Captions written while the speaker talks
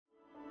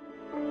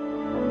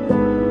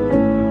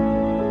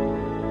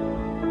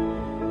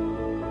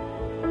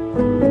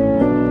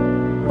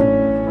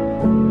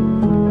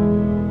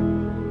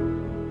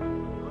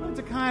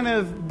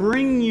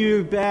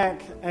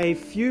back a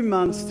few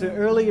months to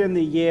earlier in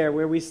the year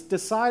where we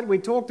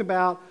talked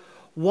about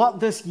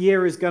what this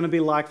year is going to be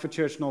like for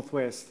Church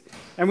Northwest.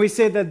 And we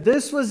said that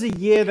this was a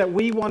year that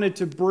we wanted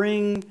to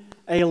bring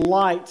a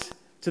light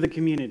to the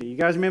community. You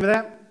guys remember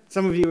that?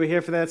 Some of you were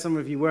here for that, some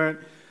of you weren't.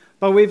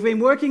 But we've been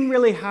working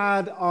really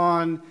hard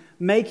on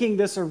making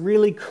this a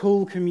really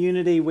cool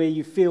community where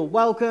you feel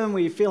welcome,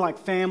 where you feel like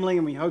family,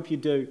 and we hope you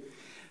do.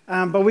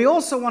 But we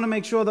also want to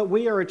make sure that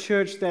we are a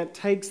church that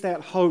takes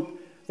that hope,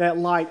 that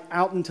light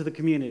out into the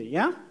community,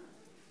 yeah?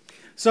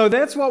 So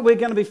that's what we're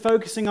going to be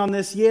focusing on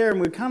this year,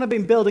 and we've kind of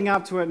been building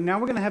up to it, and now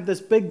we're going to have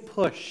this big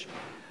push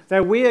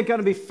that we are going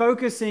to be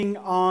focusing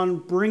on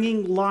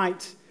bringing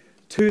light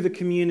to the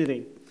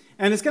community.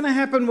 And it's going to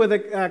happen with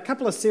a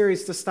couple of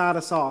series to start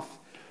us off.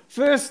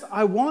 First,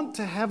 I want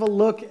to have a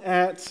look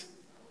at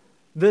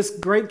this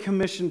Great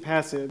Commission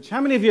passage.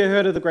 How many of you have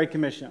heard of the Great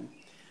Commission?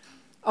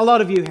 A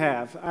lot of you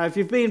have. If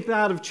you've been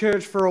out of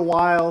church for a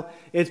while,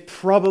 it's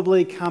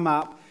probably come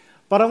up.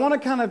 But I want to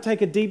kind of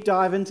take a deep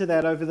dive into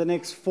that over the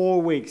next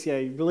 4 weeks. Yeah,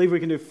 you believe we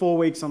can do 4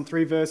 weeks on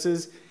 3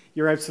 verses?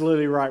 You're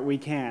absolutely right, we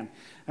can.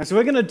 And so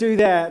we're going to do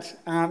that,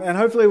 and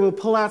hopefully we'll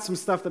pull out some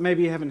stuff that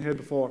maybe you haven't heard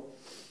before.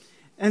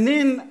 And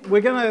then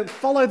we're going to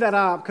follow that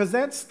up, because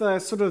that's the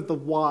sort of the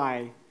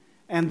why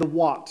and the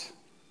what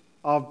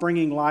of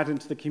bringing light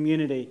into the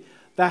community.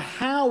 The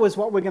how is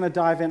what we're going to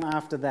dive in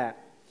after that.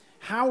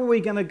 How are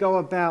we going to go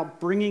about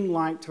bringing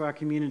light to our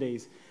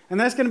communities? And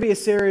that's going to be a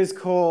series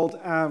called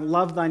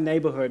Love Thy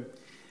Neighborhood.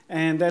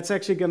 And that's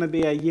actually going to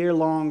be a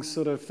year-long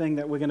sort of thing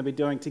that we're going to be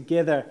doing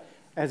together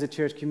as a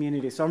church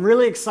community. So I'm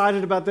really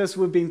excited about this.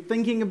 We've been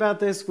thinking about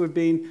this. We've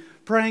been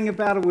praying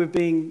about it. We've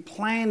been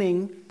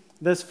planning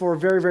this for a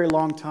very, very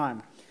long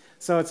time.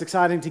 So it's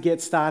exciting to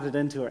get started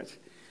into it.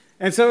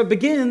 And so it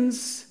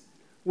begins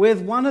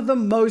with one of the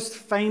most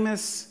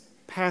famous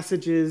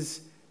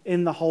passages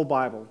in the whole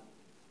Bible.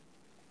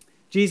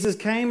 Jesus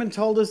came and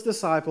told his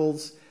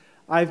disciples,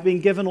 "I've been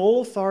given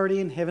all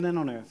authority in heaven and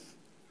on earth.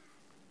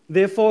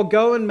 Therefore,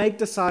 go and make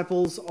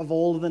disciples of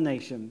all of the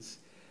nations,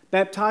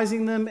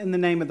 baptizing them in the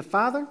name of the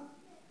Father,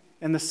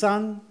 and the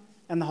Son,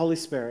 and the Holy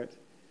Spirit.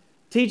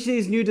 Teach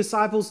these new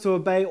disciples to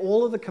obey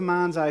all of the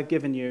commands I have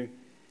given you,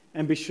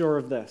 and be sure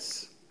of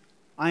this: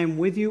 I am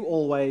with you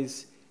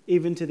always,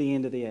 even to the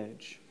end of the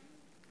age."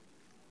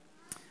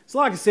 So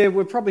like I said,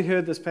 we've probably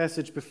heard this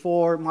passage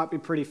before. It might be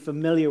pretty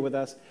familiar with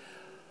us.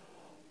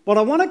 But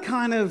I want to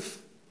kind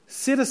of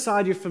set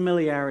aside your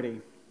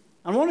familiarity.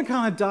 I want to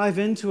kind of dive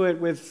into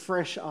it with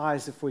fresh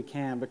eyes if we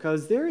can,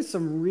 because there is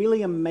some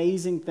really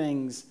amazing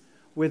things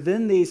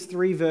within these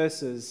 3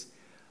 verses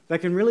that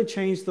can really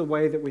change the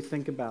way that we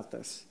think about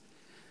this.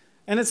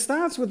 And it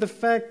starts with the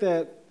fact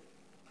that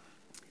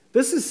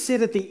this is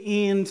set at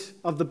the end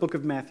of the book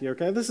of Matthew,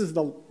 okay? This is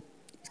the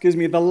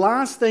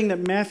last thing that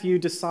Matthew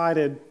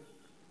decided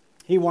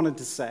he wanted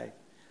to say.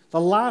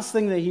 The last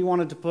thing that he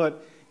wanted to put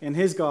in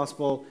his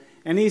gospel.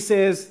 And he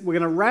says, we're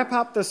going to wrap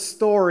up the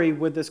story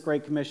with this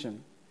Great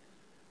Commission.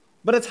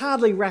 But it's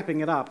hardly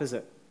wrapping it up, is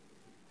it?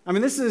 I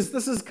mean, this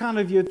is kind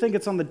of, you'd think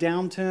it's on the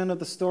downturn of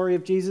the story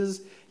of Jesus.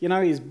 You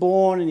know, he's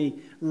born and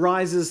he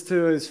rises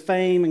to his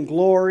fame and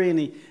glory and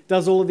he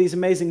does all of these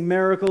amazing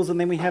miracles. And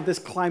then we have this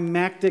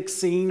climactic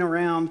scene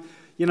around,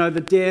 you know,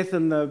 the death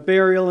and the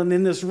burial and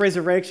then this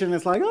resurrection.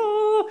 It's like,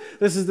 oh,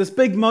 this is this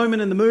big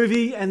moment in the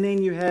movie. And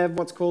then you have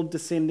what's called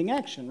descending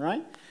action,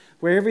 right?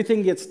 Where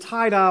everything gets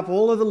tied up,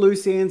 all of the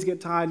loose ends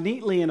get tied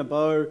neatly in a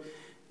bow,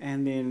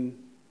 and then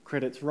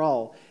credits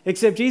roll.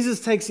 Except Jesus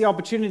takes the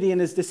opportunity in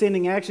his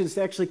descending actions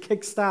to actually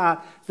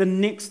kickstart the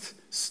next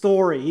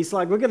story. He's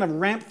like, we're going to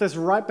ramp this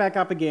right back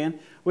up again.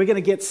 We're going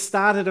to get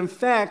started. In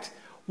fact,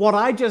 what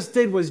I just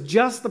did was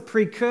just the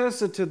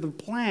precursor to the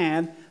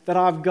plan that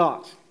I've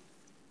got.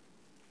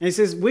 And he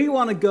says, we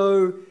want to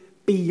go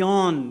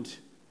beyond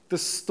the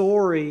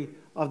story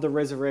of the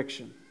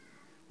resurrection.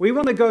 We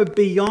want to go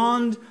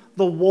beyond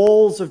the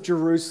walls of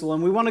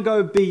Jerusalem. We want to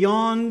go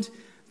beyond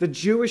the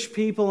Jewish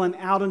people and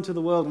out into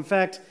the world. In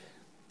fact,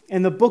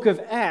 in the book of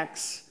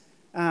Acts,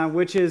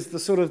 which is the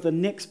sort of the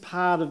next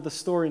part of the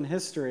story in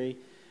history,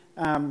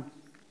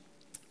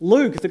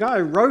 Luke, the guy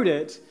who wrote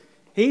it,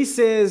 he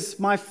says,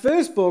 my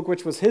first book,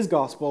 which was his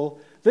gospel,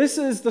 this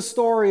is the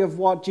story of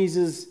what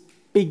Jesus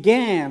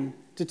began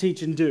to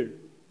teach and do.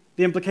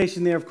 The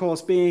implication there, of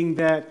course, being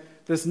that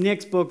this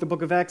next book, the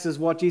book of Acts, is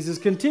what Jesus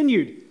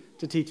continued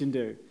to teach and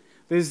do.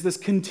 There's this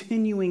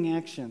continuing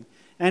action.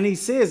 And he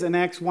says in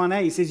Acts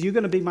 1:8, he says, you're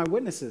going to be my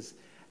witnesses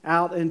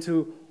out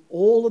into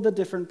all of the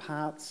different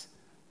parts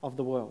of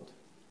the world.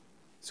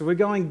 So we're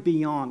going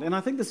beyond. And I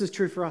think this is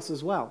true for us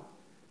as well.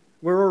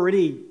 We're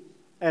already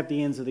at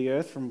the ends of the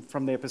earth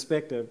from their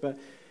perspective. But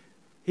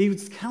he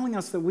was telling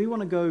us that we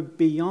want to go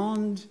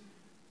beyond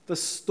the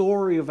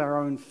story of our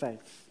own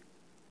faith,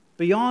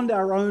 beyond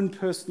our own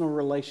personal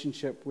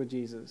relationship with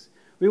Jesus.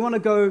 We want to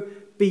go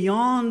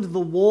beyond the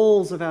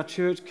walls of our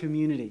church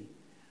community.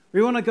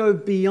 We want to go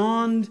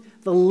beyond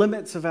the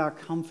limits of our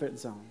comfort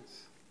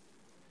zones.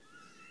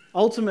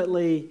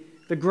 Ultimately,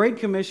 the Great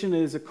Commission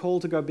is a call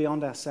to go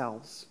beyond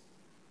ourselves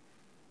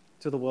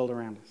to the world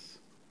around us.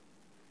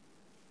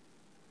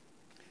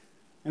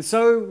 And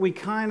so we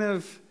kind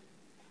of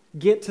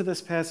get to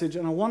this passage,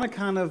 and I want to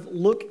kind of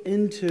look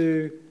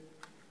into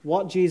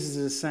what Jesus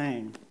is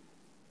saying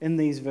in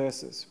these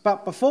verses.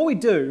 But before we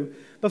do,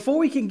 before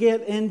we can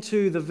get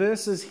into the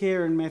verses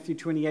here in Matthew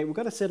 28, we've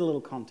got to set a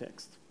little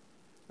context.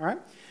 All right?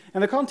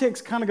 And the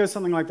context kind of goes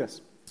something like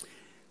this.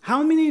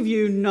 How many of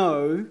you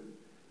know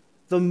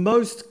the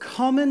most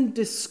common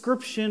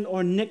description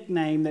or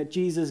nickname that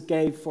Jesus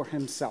gave for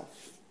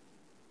himself?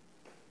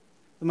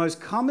 The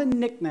most common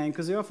nickname,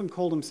 because he often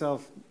called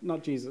himself,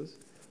 not Jesus,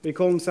 but he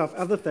called himself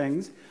other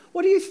things.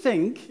 What do you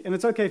think, and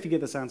it's okay if you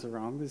get this answer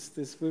wrong,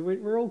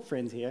 we're all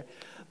friends here,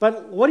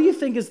 but what do you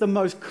think is the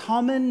most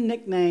common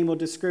nickname or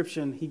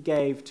description he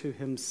gave to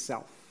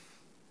himself?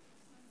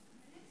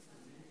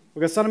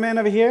 We've got Son of Man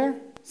over here.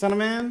 Son of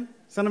Man,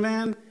 Son of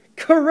Man.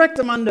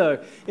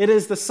 Correctamundo. It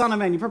is the Son of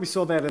Man. You probably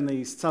saw that in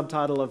the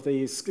subtitle of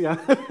these.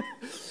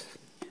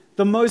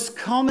 The most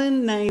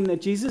common name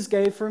that Jesus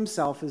gave for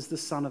himself is the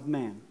Son of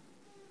Man.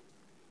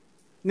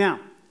 Now,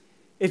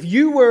 if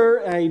you were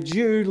a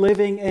Jew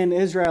living in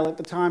Israel at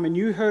the time and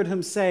you heard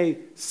him say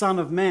Son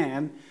of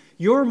Man,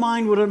 your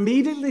mind would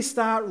immediately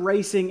start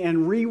racing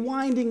and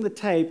rewinding the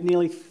tape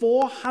nearly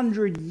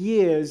 400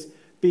 years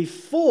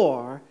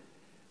before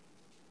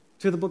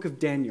to the book of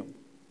Daniel.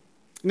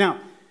 Now,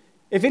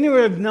 if anyone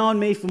have known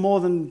me for more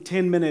than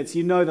 10 minutes,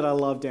 you know that I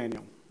love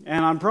Daniel.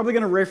 And I'm probably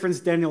going to reference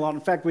Daniel a lot.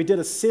 In fact, we did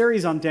a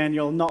series on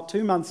Daniel not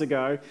 2 months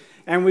ago,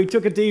 and we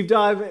took a deep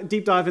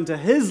dive into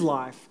his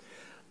life.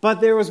 But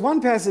there was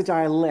one passage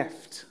I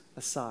left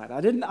aside.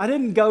 I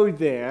didn't go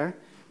there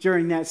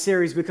during that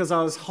series because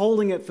I was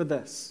holding it for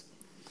this.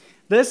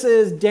 This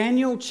is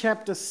Daniel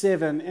chapter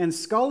 7, and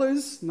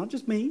scholars, not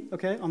just me,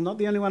 okay, I'm not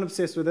the only one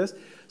obsessed with this,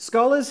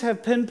 scholars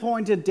have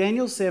pinpointed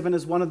Daniel 7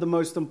 as one of the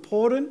most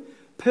important,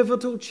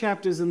 pivotal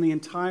chapters in the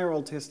entire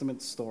Old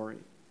Testament story.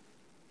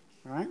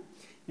 All right?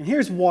 And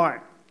here's why.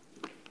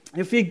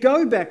 If you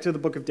go back to the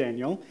book of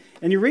Daniel,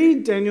 and you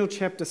read Daniel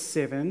chapter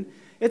 7,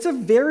 it's a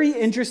very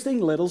interesting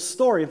little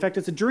story. In fact,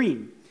 it's a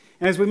dream.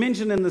 And as we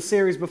mentioned in the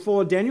series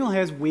before, Daniel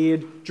has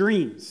weird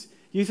dreams.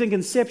 You think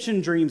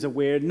Inception dreams are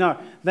weird? No,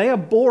 they are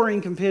boring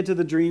compared to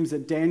the dreams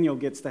that Daniel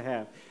gets to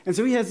have. And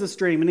so he has this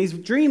dream, and he's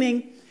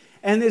dreaming,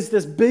 and there's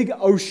this big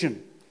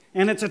ocean,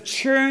 and it's a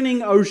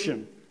churning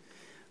ocean,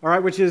 all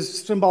right, which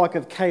is symbolic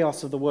of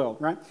chaos of the world,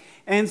 right?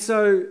 And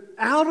so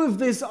out of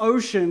this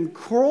ocean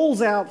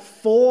crawls out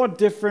 4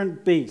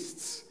 different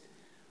beasts,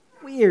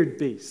 weird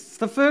beasts.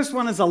 The first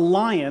one is a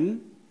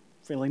lion,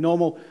 fairly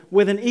normal,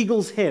 with an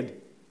eagle's head,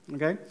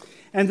 okay?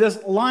 And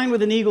this lion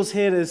with an eagle's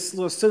head is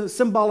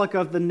symbolic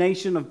of the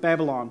nation of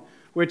Babylon,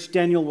 which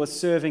Daniel was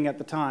serving at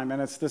the time.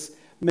 And it's this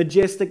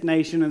majestic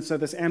nation, and so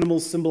this animal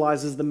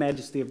symbolizes the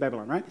majesty of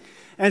Babylon, right?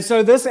 And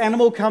so this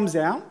animal comes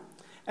out,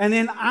 and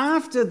then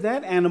after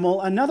that animal,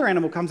 another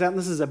animal comes out, and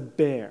this is a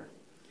bear.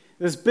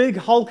 This big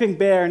hulking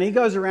bear, and he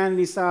goes around and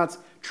he starts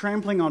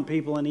trampling on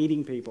people and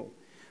eating people.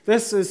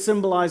 This is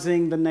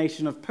symbolizing the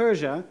nation of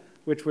Persia,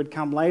 which would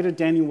come later.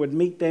 Daniel would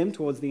meet them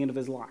towards the end of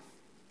his life.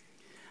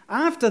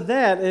 After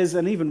that is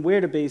an even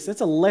weirder beast. It's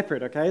a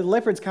leopard, okay? The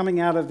leopard's coming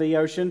out of the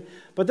ocean,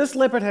 but this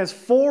leopard has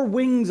 4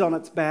 wings on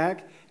its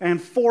back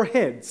and 4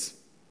 heads.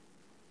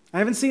 I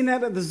haven't seen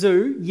that at the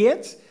zoo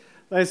yet.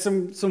 There's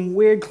some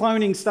weird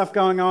cloning stuff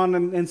going on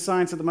in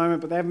science at the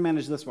moment, but they haven't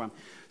managed this one.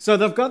 So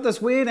they've got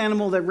this weird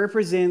animal that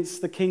represents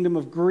the kingdom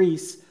of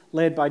Greece,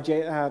 led by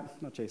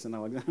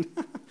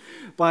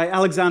by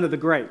Alexander the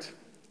Great,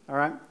 all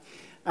right?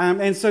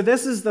 And so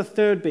this is the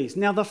 3rd beast.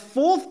 Now the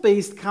 4th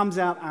beast comes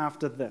out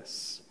after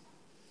this.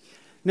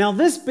 Now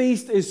this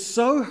beast is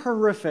so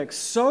horrific,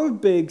 so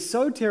big,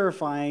 so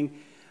terrifying,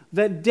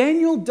 that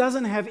Daniel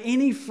doesn't have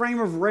any frame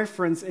of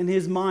reference in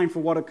his mind for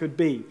what it could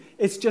be.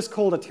 It's just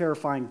called a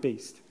terrifying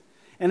beast.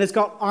 And it's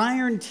got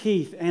iron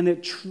teeth, and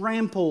it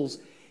tramples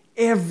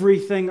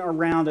everything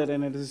around it,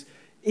 and it is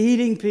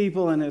eating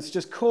people, and it's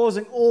just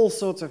causing all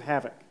sorts of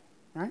havoc,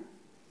 right?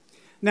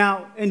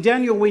 Now, in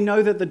Daniel, we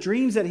know that the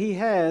dreams that he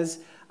has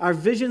are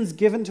visions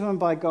given to him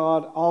by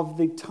God of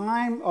the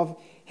time of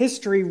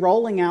history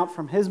rolling out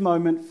from his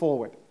moment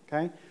forward,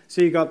 okay?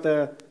 So you've got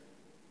the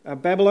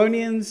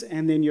Babylonians,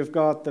 and then you've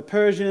got the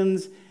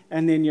Persians,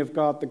 and then you've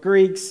got the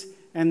Greeks,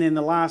 and then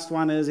the last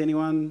one is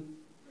anyone?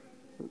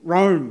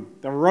 Rome,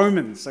 the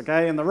Romans,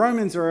 okay? And the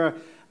Romans are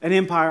an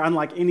empire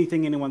unlike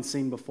anything anyone's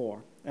seen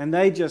before. And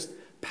they just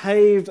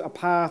paved a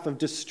path of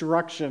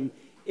destruction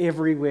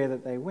everywhere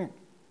that they went,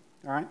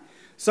 all right?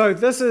 So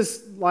this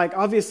is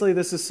obviously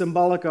this is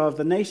symbolic of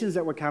the nations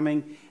that were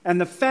coming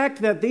and the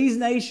fact that these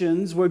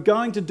nations were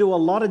going to do a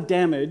lot of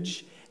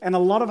damage and a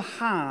lot of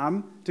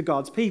harm to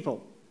God's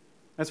people.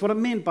 That's what it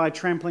meant by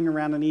trampling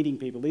around and eating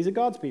people. These are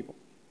God's people,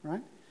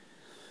 right?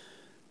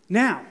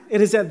 Now,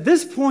 it is at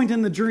this point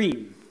in the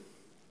dream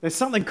that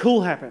something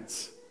cool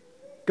happens.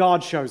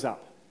 God shows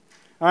up.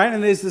 All right,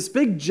 and there's this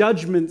big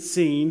judgment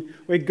scene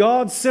where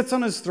God sits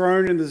on his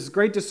throne and there's this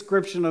great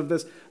description of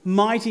this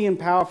mighty and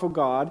powerful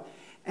God.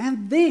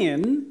 And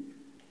then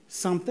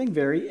something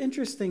very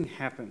interesting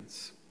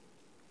happens.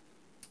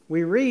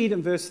 We read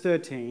in verse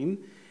 13,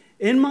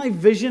 In my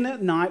vision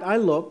at night I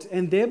looked,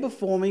 and there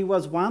before me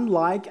was one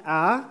like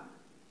a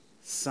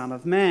Son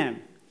of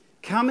Man,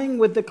 coming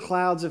with the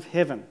clouds of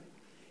heaven.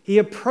 He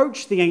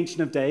approached the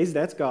Ancient of Days,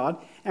 that's God,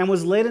 and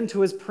was led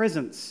into his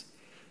presence.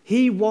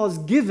 He was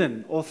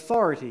given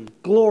authority,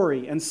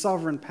 glory, and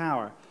sovereign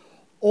power.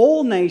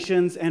 All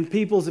nations and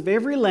peoples of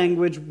every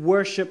language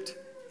worshipped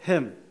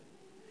him.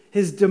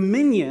 His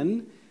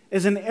dominion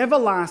is an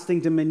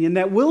everlasting dominion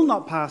that will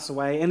not pass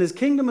away, and his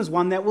kingdom is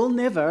one that will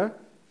never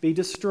be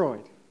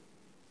destroyed.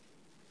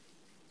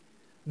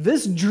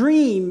 This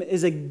dream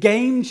is a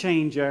game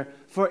changer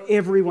for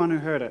everyone who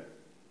heard it.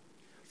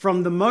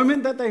 From the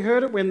moment that they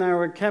heard it when they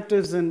were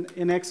captives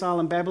in exile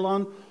in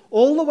Babylon,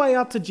 all the way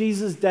up to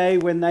Jesus' day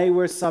when they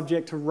were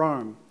subject to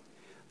Rome.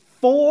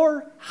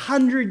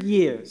 400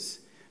 years,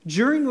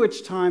 during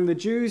which time the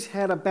Jews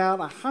had about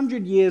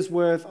 100 years'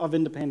 worth of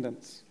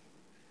independence.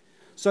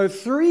 So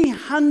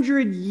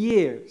 300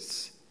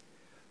 years,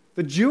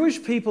 the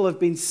Jewish people have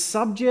been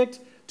subject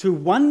to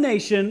one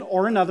nation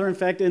or another, in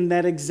fact, in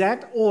that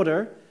exact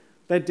order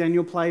that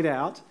Daniel played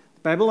out.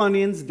 The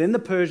Babylonians, then the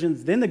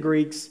Persians, then the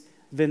Greeks,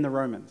 then the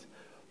Romans.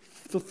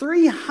 For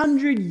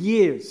 300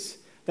 years,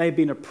 they've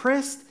been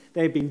oppressed,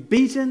 they've been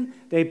beaten,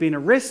 they've been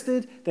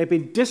arrested, they've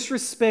been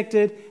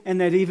disrespected, and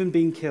they've even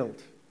been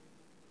killed.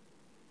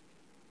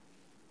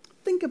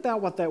 Think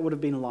about what that would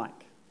have been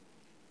like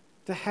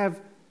to have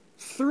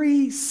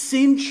 3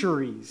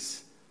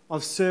 centuries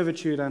of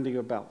servitude under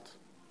your belt.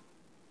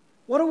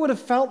 What it would have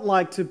felt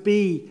like to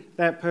be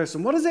that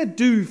person. What does that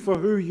do for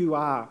who you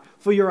are,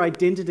 for your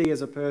identity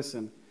as a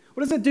person?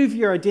 What does that do for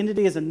your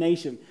identity as a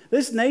nation?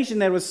 This nation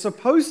that was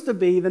supposed to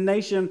be the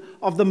nation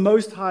of the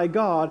Most High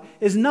God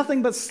is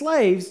nothing but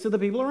slaves to the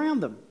people around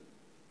them.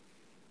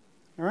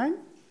 All right?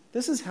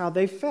 This is how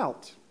they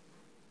felt.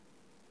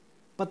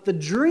 But the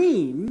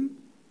dream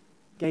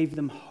gave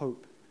them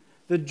hope.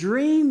 The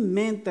dream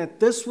meant that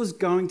this was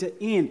going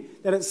to end,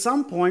 that at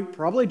some point,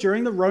 probably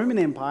during the Roman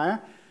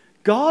Empire,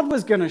 God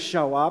was going to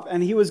show up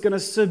and he was going to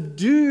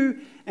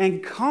subdue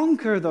and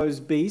conquer those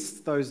beasts,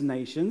 those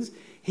nations.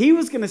 He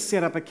was going to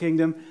set up a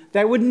kingdom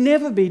that would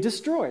never be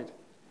destroyed.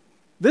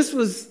 This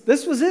was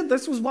it.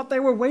 This was what they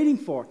were waiting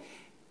for.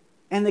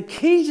 And the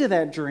key to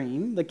that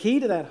dream, the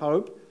key to that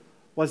hope,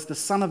 was the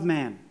Son of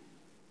Man.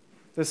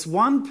 This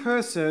one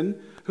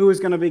person who was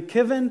going to be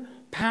given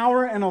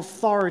power and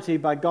authority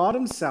by God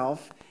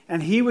himself,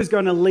 and he was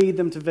going to lead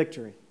them to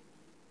victory.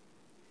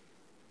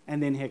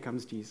 And then here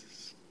comes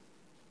Jesus.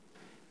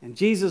 And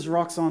Jesus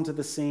rocks onto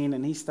the scene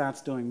and he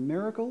starts doing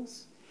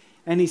miracles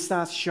and he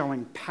starts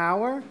showing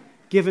power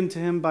given to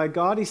him by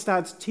God. He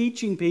starts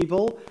teaching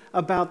people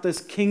about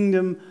this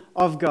kingdom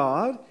of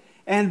God.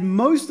 And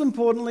most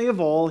importantly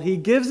of all, he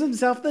gives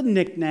himself the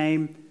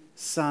nickname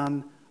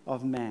Son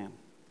of Man.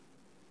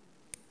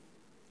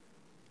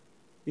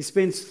 He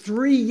spends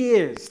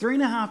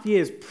 3.5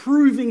 years,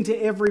 proving to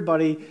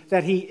everybody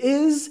that he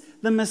is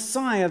the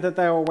Messiah that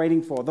they were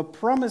waiting for, the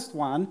promised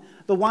one,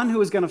 the one who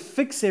was going to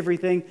fix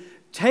everything,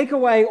 take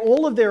away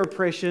all of their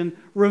oppression,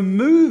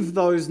 remove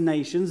those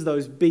nations,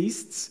 those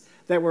beasts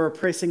that were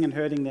oppressing and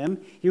hurting them.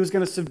 He was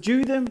going to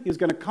subdue them, he was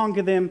going to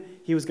conquer them,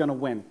 he was going to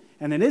win.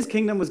 And then his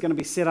kingdom was going to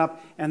be set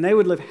up and they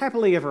would live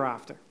happily ever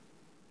after.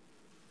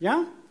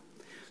 Yeah?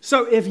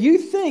 So if you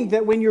think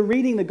that when you're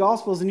reading the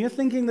Gospels and you're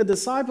thinking the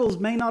disciples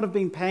may not have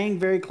been paying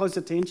very close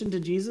attention to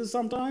Jesus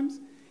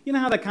sometimes, you know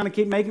how they kind of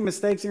keep making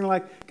mistakes and you're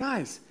like,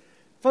 guys,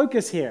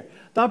 focus here.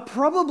 They're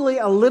probably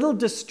a little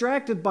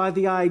distracted by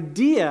the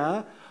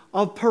idea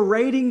of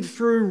parading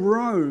through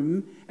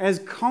Rome as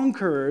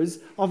conquerors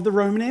of the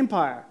Roman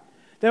Empire.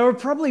 They were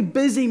probably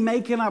busy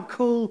making up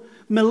cool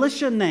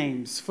militia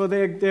names for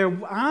their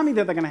army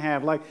that they're going to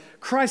have, like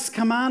Christ's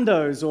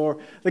Commandos or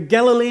the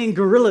Galilean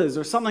Guerrillas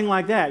or something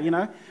like that, you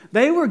know.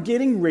 They were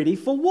getting ready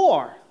for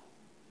war.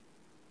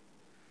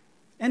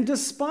 And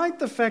despite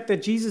the fact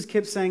that Jesus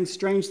kept saying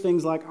strange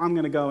things like, I'm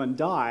going to go and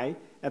die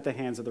at the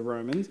hands of the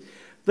Romans,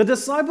 the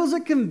disciples are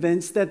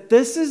convinced that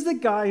this is the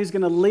guy who's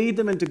going to lead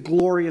them into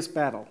glorious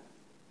battle.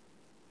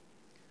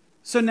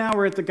 So now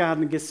we're at the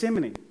Garden of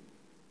Gethsemane.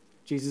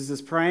 Jesus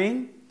is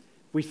praying.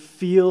 We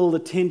feel the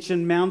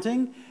tension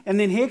mounting. And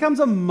then here comes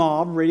a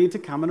mob ready to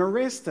come and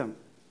arrest him.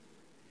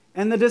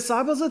 And the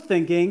disciples are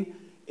thinking,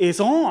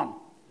 it's on.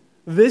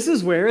 This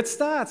is where it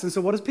starts. And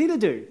so what does Peter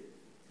do?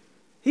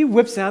 He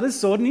whips out his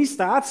sword and he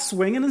starts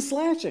swinging and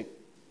slashing.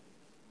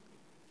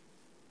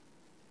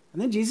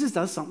 And then Jesus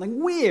does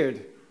something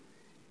weird.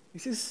 He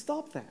says,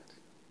 stop that.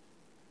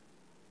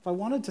 If I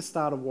wanted to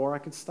start a war, I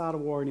could start a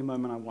war any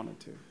moment I wanted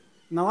to.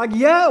 And they're like,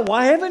 yeah,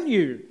 why haven't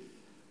you?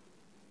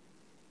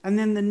 And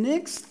then the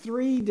next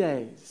 3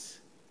 days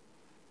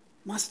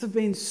must have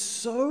been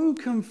so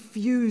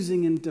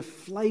confusing and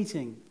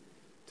deflating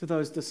to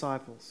those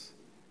disciples.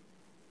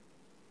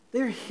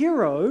 Their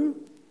hero,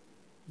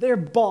 their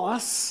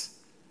boss,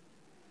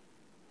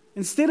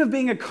 instead of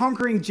being a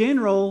conquering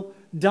general,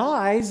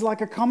 dies like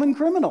a common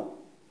criminal.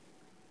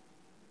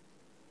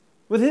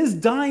 With his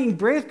dying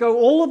breath go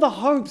all of the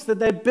hopes that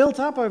they've built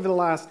up over the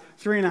last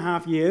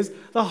 3.5 years,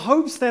 the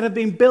hopes that have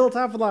been built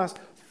up for the last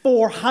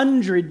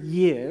 400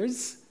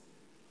 years,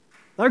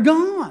 they're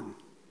gone.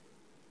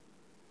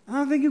 And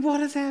I'm thinking,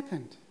 what has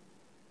happened?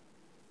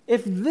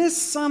 If this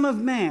Son of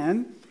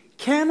Man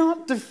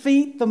cannot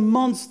defeat the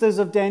monsters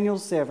of Daniel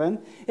 7,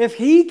 if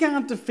he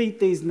can't defeat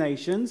these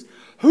nations,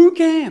 who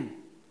can?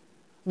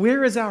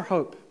 Where is our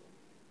hope?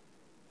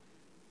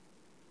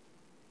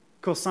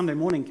 Of course, Sunday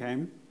morning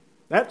came.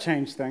 That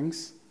changed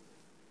things.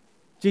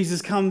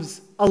 Jesus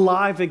comes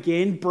alive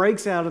again,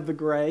 breaks out of the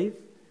grave,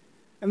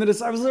 and the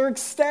disciples are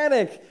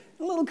ecstatic,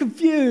 a little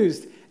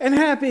confused, and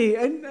happy,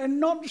 and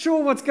not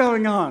sure what's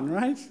going on,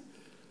 right?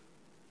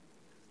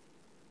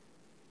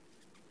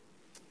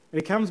 And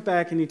he comes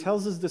back and he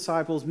tells his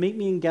disciples, meet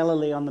me in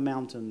Galilee on the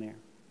mountain there.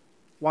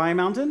 Why a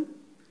mountain?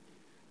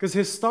 Because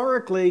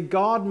historically,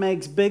 God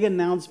makes big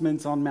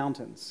announcements on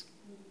mountains.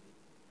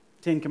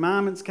 10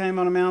 Commandments came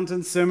on a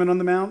mountain, Sermon on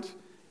the Mount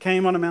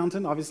came on a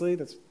mountain, obviously,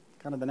 that's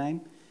kind of the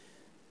name.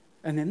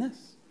 And then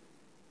this.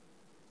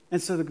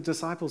 And so the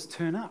disciples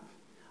turn up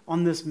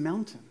on this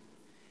mountain.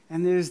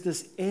 And there's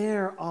this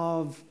air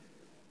of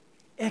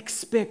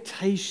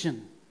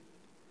expectation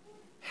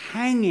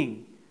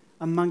hanging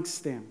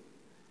amongst them.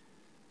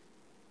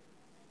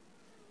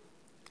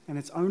 And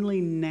it's only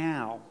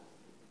now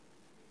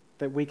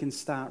that we can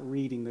start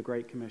reading the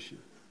Great Commission.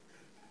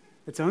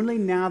 It's only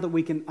now that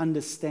we can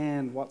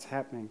understand what's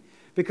happening.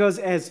 Because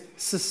as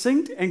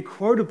succinct and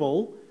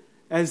quotable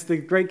as the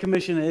Great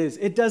Commission is,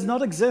 it does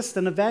not exist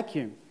in a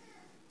vacuum.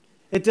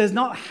 It does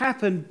not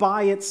happen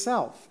by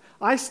itself.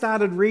 I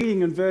started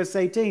reading in verse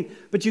 18,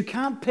 but you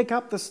can't pick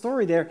up the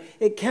story there.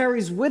 It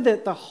carries with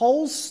it the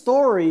whole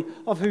story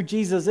of who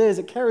Jesus is.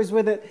 It carries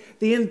with it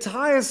the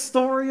entire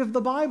story of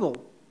the Bible.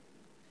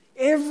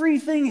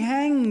 Everything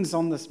hangs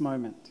on this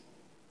moment.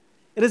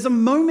 It is a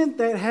moment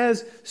that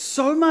has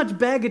so much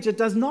baggage it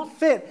does not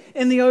fit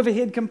in the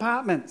overhead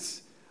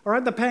compartments. All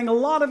right, they're paying a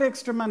lot of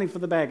extra money for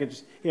the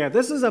baggage. Yeah,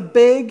 this is a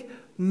big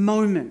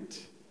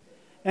moment.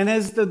 And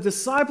as the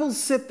disciples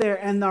sit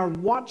there and they're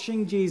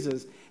watching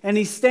Jesus, and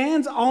he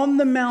stands on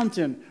the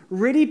mountain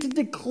ready to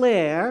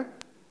declare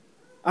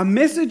a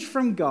message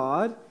from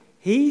God,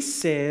 he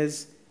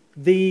says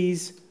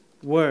these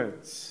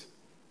words.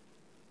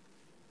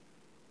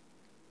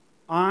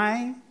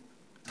 I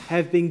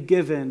have been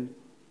given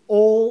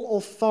all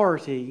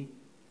authority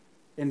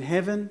in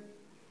heaven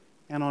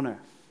and on earth.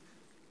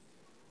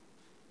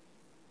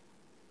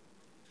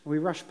 We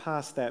rush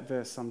past that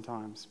verse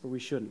sometimes, but we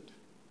shouldn't.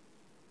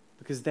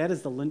 Because that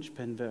is the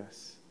linchpin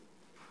verse.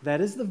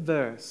 That is the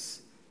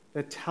verse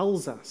that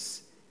tells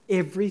us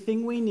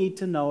everything we need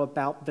to know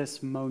about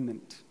this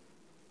moment.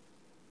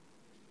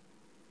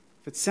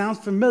 If it sounds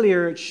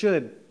familiar, it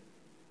should.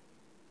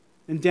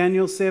 In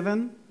Daniel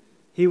 7,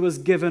 he was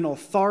given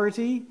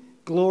authority,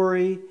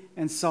 glory,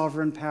 and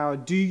sovereign power.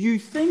 Do you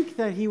think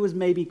that he was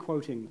maybe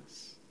quoting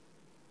this?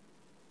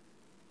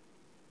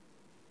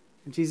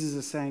 And Jesus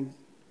is saying,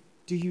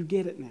 do you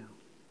get it now?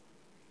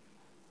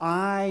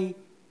 I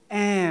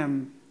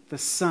am the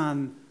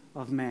Son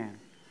of Man.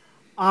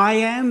 I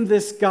am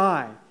this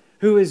guy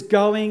who is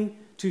going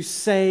to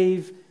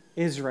save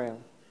Israel.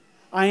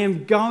 I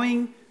am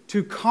going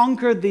to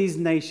conquer these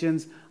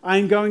nations. I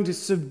am going to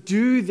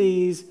subdue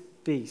these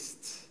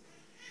beasts.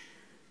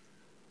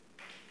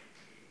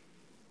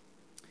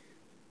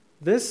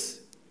 This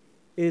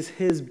is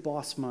his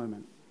boss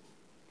moment.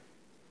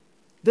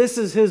 This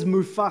is his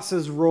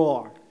Mufasa's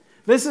roar.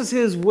 This is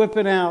his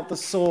whipping out the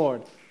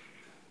sword.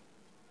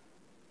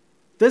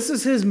 This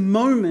is his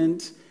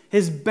moment,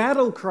 his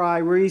battle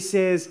cry where he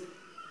says,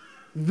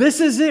 this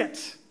is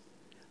it.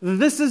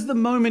 This is the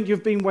moment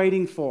you've been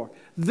waiting for.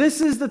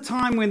 This is the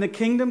time when the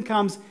kingdom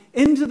comes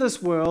into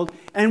this world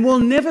and will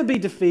never be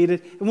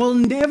defeated and will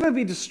never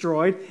be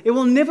destroyed. It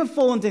will never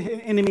fall into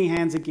enemy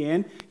hands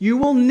again. You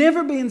will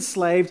never be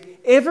enslaved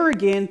ever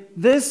again.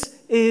 This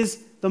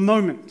is the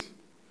moment.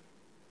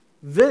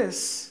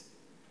 This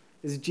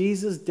is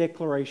Jesus'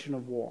 declaration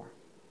of war.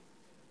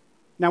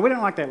 Now, we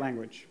don't like that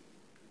language.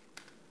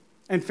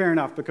 And fair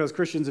enough, because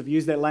Christians have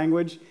used that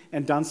language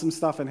and done some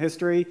stuff in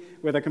history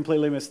where they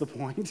completely missed the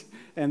point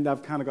and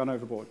they've kind of gone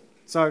overboard.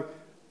 So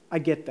I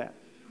get that.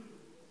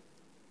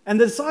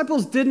 And the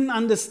disciples didn't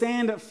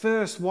understand at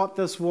first what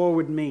this war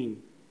would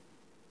mean.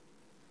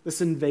 This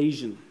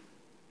invasion.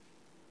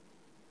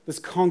 This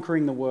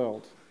conquering the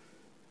world.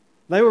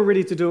 They were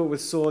ready to do it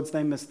with swords.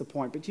 They missed the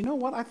point. But you know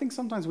what? I think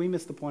sometimes we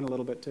miss the point a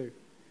little bit too.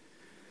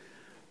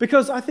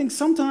 Because I think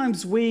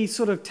sometimes we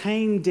sort of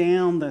tame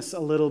down this a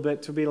little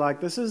bit to be like,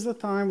 this is the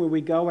time where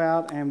we go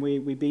out and we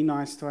be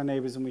nice to our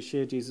neighbors and we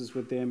share Jesus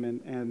with them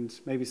and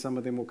maybe some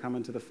of them will come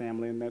into the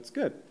family and that's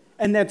good.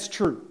 And that's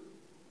true.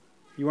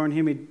 You won't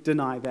hear me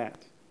deny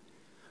that.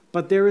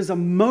 But there is a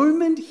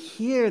moment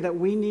here that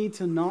we need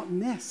to not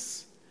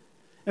miss.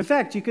 In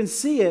fact, you can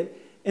see it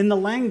in the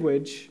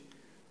language.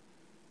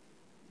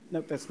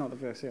 Nope, that's not the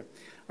verse here.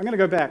 I'm going to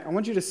go back. I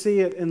want you to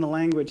see it in the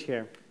language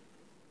here.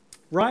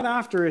 Right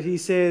after it, he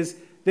says,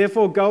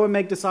 therefore go and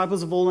make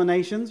disciples of all the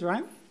nations,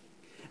 right?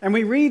 And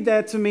we read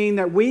that to mean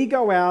that we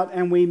go out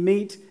and we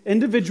meet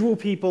individual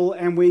people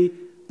and we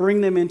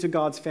bring them into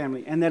God's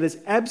family. And that is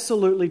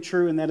absolutely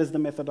true, and that is the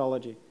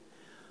methodology.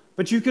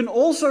 But you can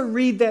also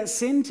read that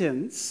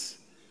sentence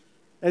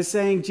as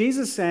saying,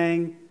 Jesus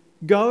saying,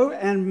 go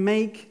and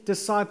make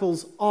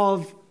disciples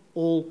of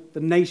all the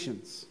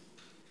nations.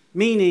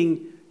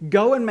 Meaning,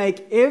 go and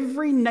make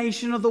every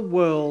nation of the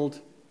world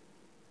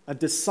a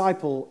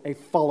disciple, a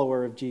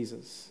follower of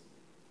Jesus.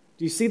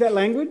 Do you see that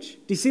language?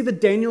 Do you see the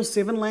Daniel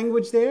 7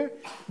 language there?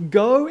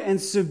 Go and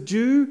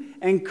subdue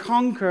and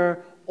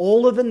conquer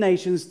all of the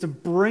nations to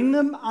bring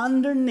them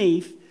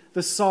underneath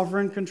the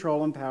sovereign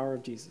control and power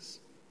of Jesus.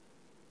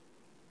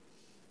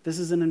 This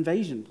is an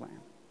invasion plan.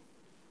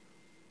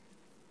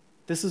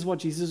 This is what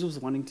Jesus was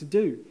wanting to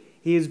do.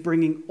 He is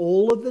bringing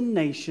all of the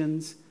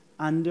nations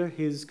under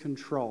his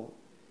control.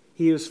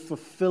 He is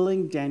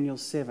fulfilling Daniel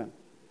 7.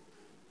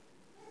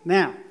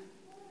 Now,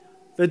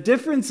 the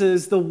difference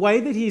is the way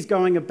that he's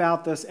going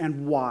about this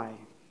and why.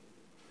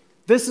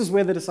 This is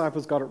where the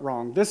disciples got it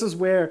wrong. This is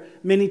where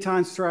many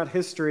times throughout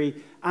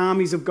history,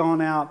 armies have gone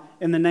out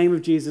in the name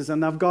of Jesus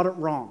and they've got it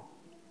wrong.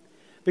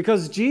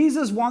 Because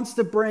Jesus wants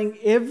to bring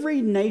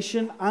every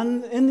nation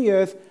in the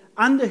earth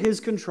under his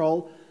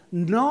control,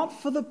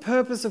 not for the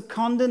purpose of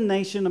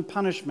condemnation and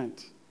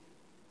punishment,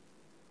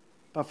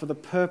 but for the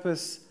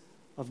purpose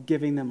of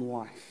giving them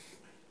life.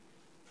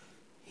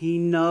 He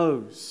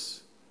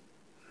knows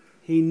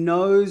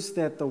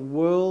that the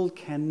world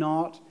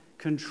cannot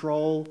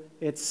control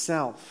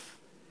itself.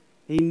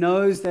 He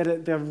knows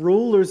that the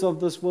rulers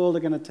of this world are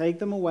going to take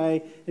them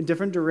away in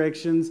different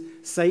directions.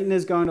 Satan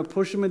is going to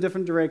push them in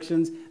different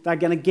directions. They're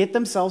going to get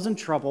themselves in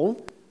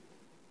trouble.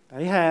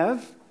 They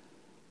have.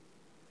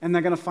 And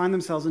they're going to find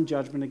themselves in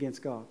judgment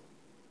against God.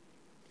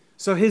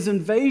 So his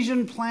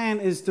invasion plan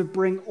is to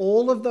bring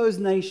all of those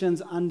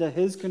nations under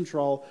his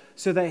control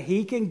so that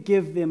he can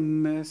give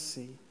them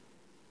mercy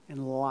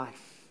and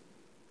life.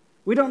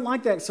 We don't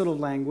like that sort of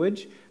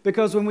language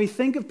because when we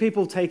think of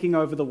people taking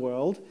over the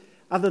world,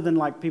 other than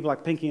like people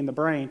like Pinky and the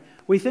Brain,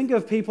 we think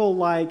of people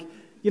like,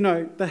 the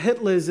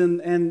Hitlers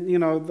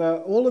and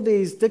all of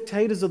these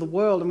dictators of the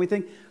world, and we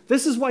think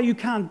this is why you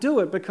can't do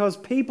it because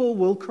people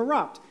will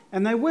corrupt,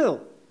 and they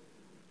will.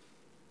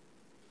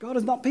 God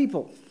is not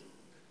people.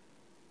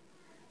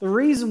 The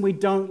reason we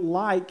don't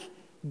like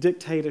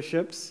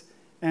dictatorships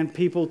and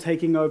people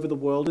taking over the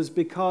world is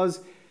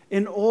because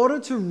in order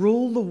to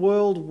rule the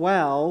world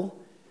well,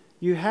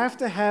 you have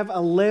to have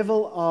a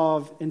level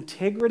of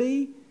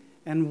integrity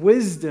and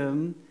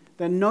wisdom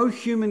that no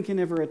human can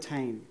ever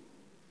attain.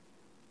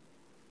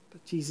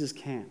 But Jesus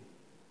can.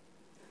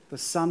 The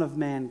Son of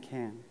Man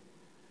can.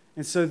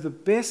 And so the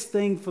best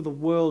thing for the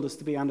world is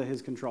to be under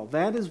his control.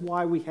 That is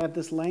why we have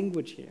this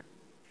language here.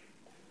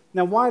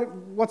 Now,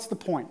 what's the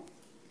point?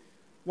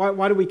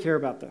 Why do we care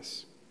about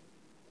this?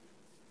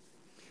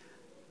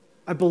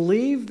 I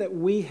believe that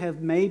we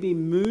have maybe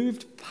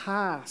moved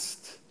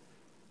past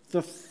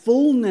the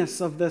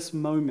fullness of this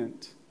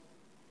moment.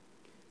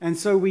 And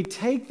so we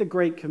take the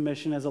Great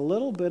Commission as a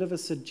little bit of a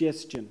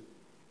suggestion.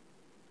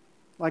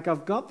 Like,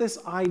 I've got this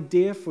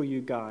idea for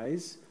you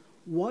guys.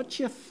 What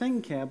you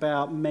think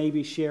about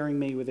maybe sharing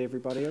me with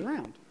everybody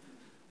around?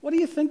 What do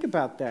you think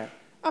about that?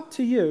 Up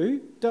to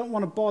you. Don't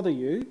want to bother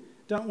you.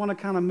 Don't want to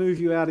kind of move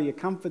you out of your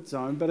comfort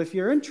zone. But if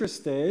you're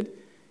interested,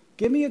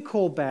 give me a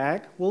call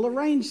back. We'll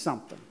arrange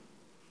something.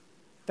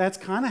 That's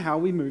kind of how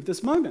we move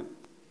this moment.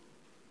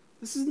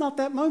 This is not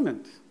that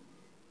moment.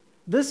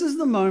 This is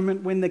the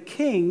moment when the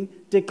king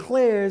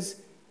declares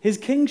his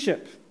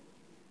kingship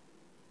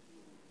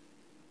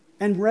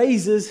and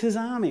raises his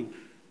army.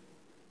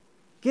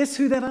 Guess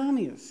who that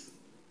army is?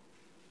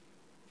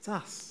 It's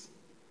us.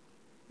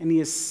 And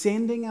he is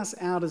sending us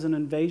out as an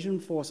invasion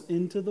force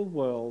into the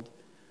world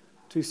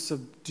to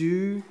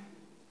subdue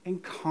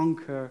and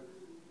conquer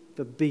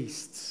the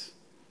beasts.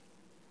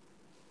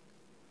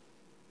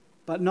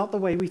 But not the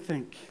way we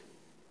think.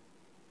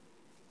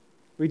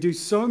 We do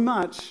so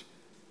much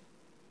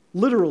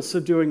literal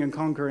subduing and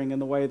conquering in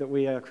the way that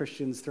we are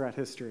Christians throughout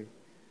history.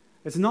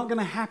 It's not going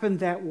to happen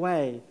that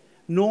way,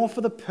 nor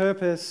for the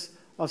purpose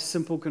of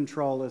simple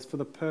control, as for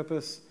the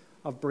purpose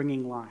of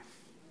bringing life.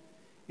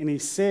 And he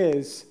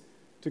says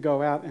to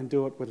go out and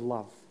do it with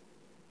love.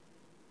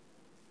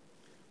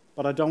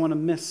 But I don't want to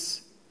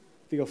miss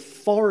the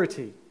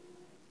authority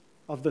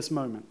of this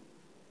moment,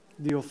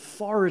 the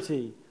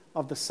authority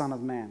of the Son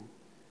of Man.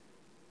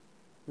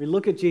 We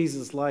look at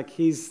Jesus like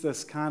he's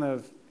this kind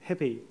of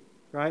hippie,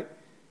 right?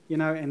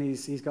 And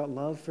he's got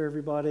love for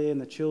everybody, and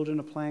the children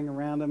are playing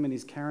around him, and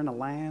he's carrying a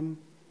lamb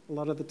a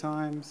lot of the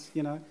times,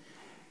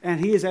 And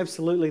he is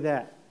absolutely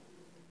that.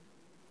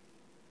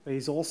 But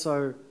he's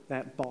also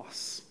that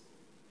boss.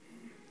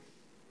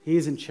 He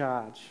is in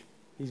charge.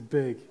 He's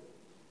big.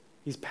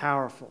 He's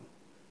powerful.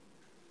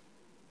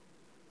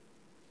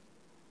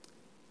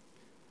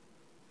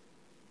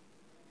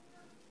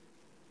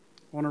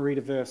 I want to read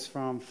a verse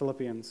from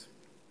Philippians.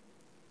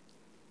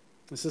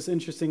 It's this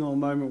interesting little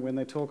moment when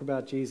they talk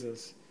about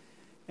Jesus.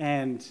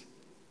 And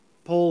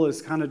Paul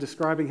is kind of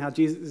describing how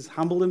Jesus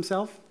humbled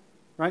himself,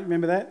 right?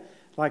 Remember that?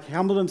 like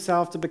humbled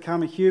himself to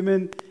become a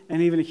human,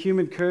 and even a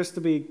human cursed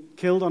to be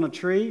killed on a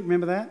tree.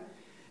 Remember that?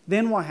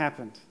 Then what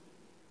happened?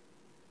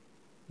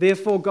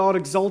 Therefore God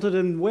exalted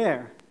him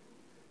where?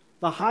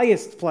 The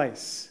highest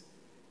place,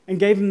 and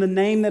gave him the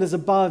name that is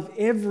above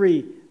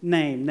every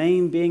name.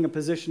 Name being a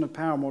position of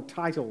power, more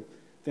title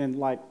than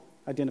like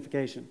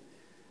identification.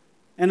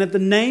 And at the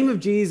name of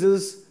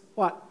Jesus,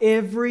 what?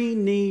 Every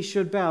knee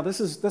should bow. This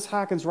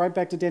harkens right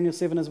back to Daniel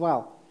 7 as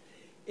well.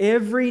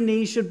 Every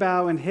knee should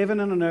bow in heaven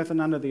and on earth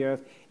and under the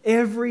earth.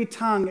 Every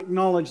tongue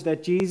acknowledge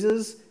that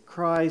Jesus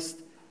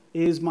Christ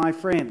is my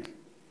friend.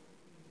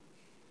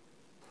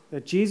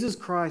 That Jesus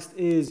Christ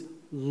is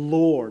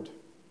Lord,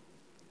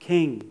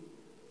 King,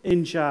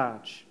 in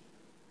charge,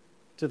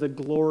 to the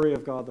glory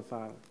of God the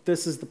Father.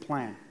 This is the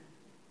plan.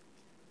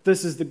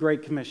 This is the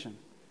Great Commission.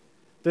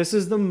 This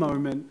is the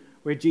moment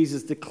where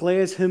Jesus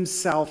declares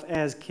himself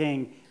as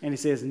King, and he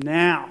says,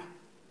 now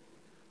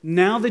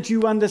that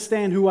you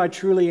understand who I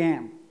truly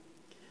am,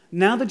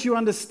 now that you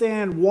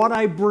understand what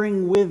I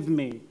bring with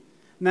me,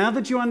 now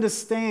that you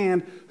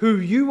understand who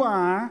you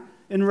are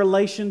in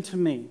relation to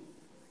me,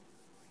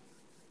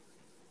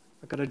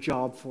 I've got a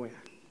job for you.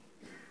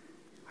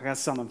 I got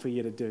something for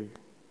you to do.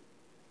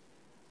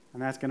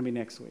 And that's going to be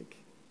next week.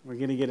 We're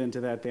going to get into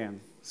that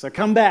then. So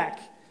come back.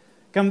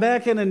 Come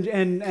back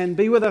and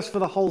be with us for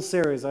the whole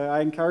series. I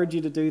encourage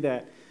you to do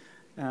that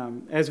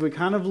as we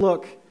kind of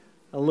look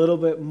a little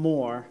bit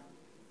more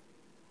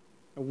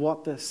at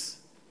what this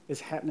is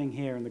happening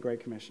here in the Great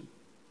Commission.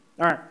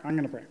 All right, I'm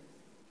going to pray.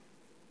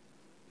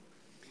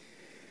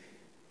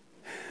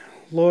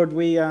 Lord,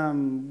 we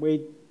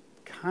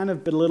kind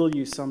of belittle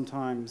you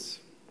sometimes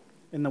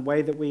in the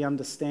way that we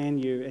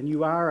understand you, and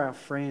you are our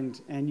friend,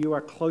 and you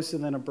are closer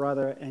than a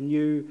brother, and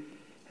you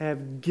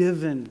have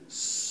given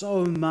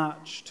so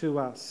much to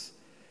us.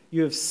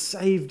 You have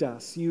saved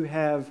us. You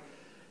have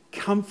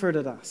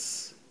comforted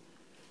us.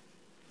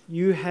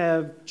 You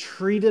have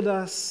treated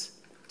us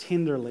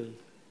tenderly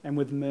and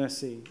with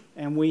mercy,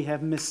 and we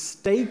have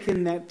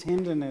mistaken that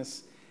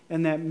tenderness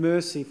and that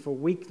mercy for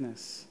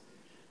weakness.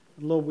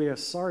 Lord, we are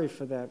sorry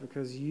for that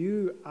because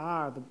you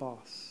are the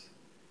boss.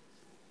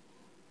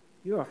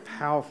 You are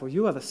powerful.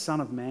 You are the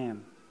Son of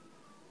Man,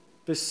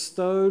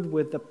 bestowed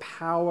with the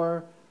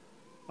power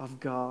of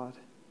God.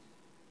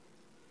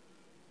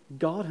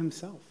 God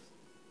himself.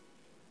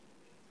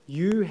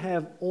 You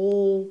have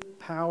all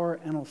power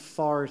and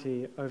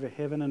authority over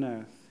heaven and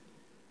earth.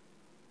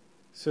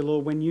 So,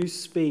 Lord, when you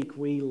speak,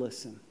 we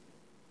listen.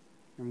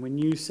 And when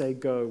you say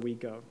go, we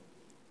go.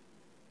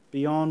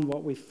 Beyond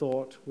what we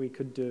thought we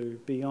could do,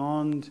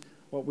 beyond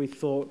what we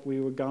thought we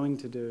were going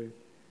to do,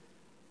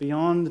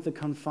 beyond the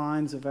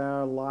confines of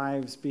our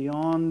lives,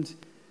 beyond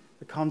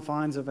the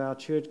confines of our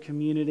church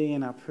community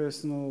and our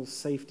personal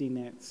safety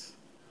nets.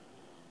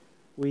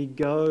 We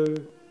go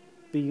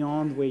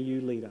beyond where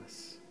you lead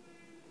us.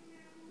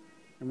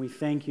 And we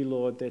thank you,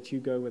 Lord, that you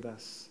go with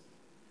us.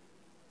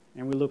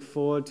 And we look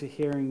forward to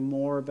hearing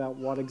more about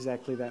what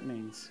exactly that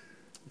means.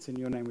 It's in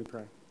your name we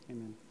pray.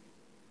 Amen.